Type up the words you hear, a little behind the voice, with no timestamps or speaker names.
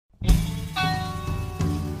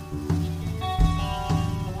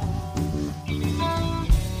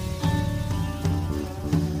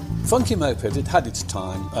Funky Moped, it had its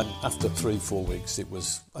time, and after 3-4 weeks it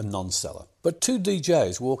was a non-seller. But two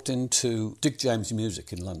DJs walked into Dick James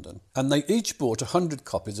Music in London, and they each bought 100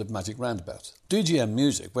 copies of Magic Roundabout. DGM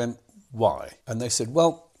Music went, why? And they said,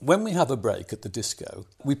 well, when we have a break at the disco,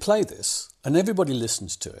 we play this, and everybody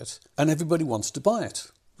listens to it, and everybody wants to buy it.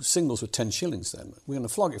 Singles were 10 shillings then. We're going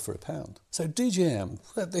to flog it for £1. So DGM,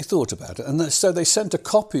 they thought about it, and so they sent a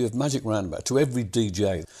copy of Magic Roundabout to every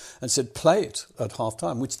DJ and said, play it at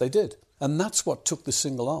half-time, which they did. And that's what took the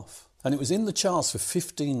single off. And it was in the charts for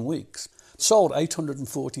 15 weeks. Sold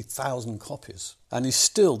 840,000 copies, and is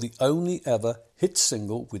still the only ever hit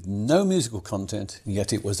single with no musical content,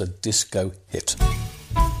 yet it was a disco hit.